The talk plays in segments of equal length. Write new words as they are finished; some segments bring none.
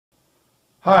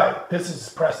Hi, this is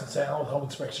Preston Sandlin with Home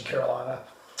Inspection Carolina.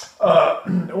 I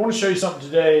want to show you something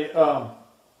today.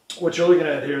 What you're looking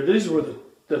at here, these were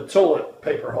the toilet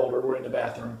paper holder were in the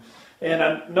bathroom. And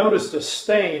I noticed a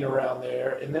stain around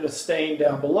there and then a stain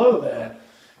down below that.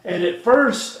 And at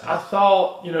first I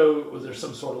thought, was there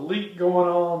some sort of leak going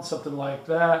on, something like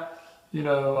that.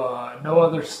 No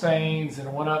other stains, and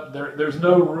it went up there. There's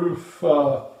no roof,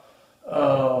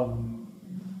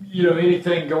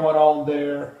 anything going on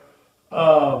there.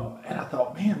 And I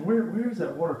thought, man, where is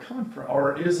that water coming from?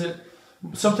 Or is it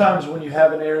sometimes when you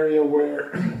have an area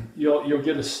where you'll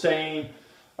get a stain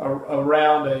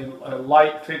around a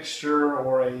light fixture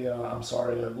or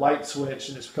a light switch,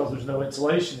 and it's because there's no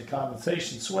insulation, the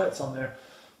condensation sweats on there.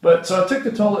 But so I took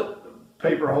the toilet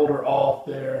paper holder off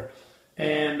there,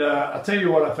 and I'll tell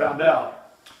you what I found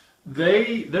out.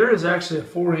 There is actually a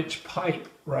 4-inch pipe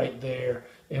right there,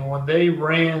 and when they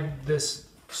ran this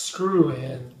screw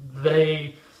in,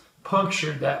 they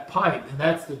punctured that pipe, and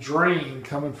that's the drain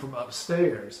coming from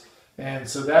upstairs, and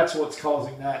so that's what's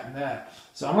causing that and that.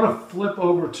 So I'm going to flip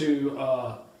over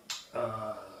to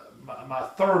my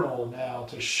thermal now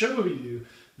to show you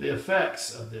the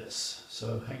effects of this.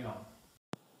 So hang on.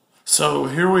 So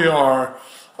here we are.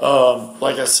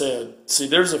 Like I said, see,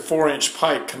 there's a 4-inch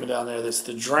pipe coming down there that's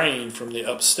the drain from the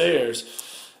upstairs,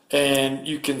 and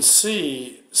you can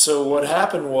see, so what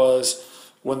happened was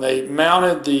when they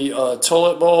mounted the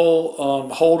toilet bowl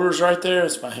holders right there,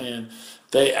 it's my hand,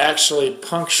 they actually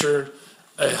punctured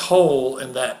a hole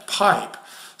in that pipe.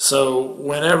 So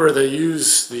whenever they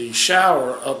use the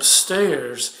shower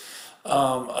upstairs,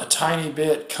 a tiny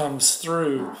bit comes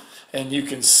through, and you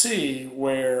can see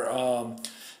where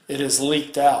it has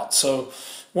leaked out. So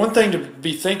one thing to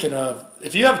be thinking of,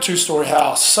 if you have a 2-story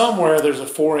house, somewhere there's a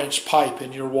 4-inch pipe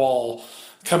in your wall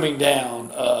coming down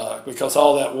because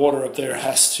all that water up there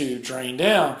has to drain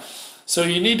down. So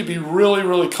you need to be really,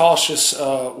 really cautious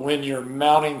when you're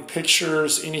mounting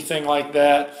pictures, anything like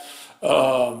that,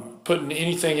 putting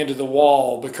anything into the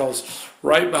wall, because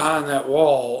right behind that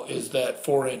wall is that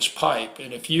 4-inch pipe,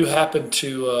 and if you happen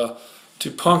to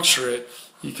puncture it,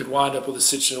 you could wind up with a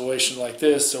situation like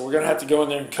this. So we're going to have to go in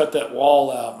there and cut that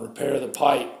wall out and repair the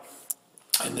pipe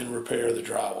and then repair the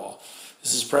drywall.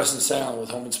 This is Preston Sandlin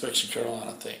with Home Inspection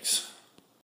Carolina. Thanks.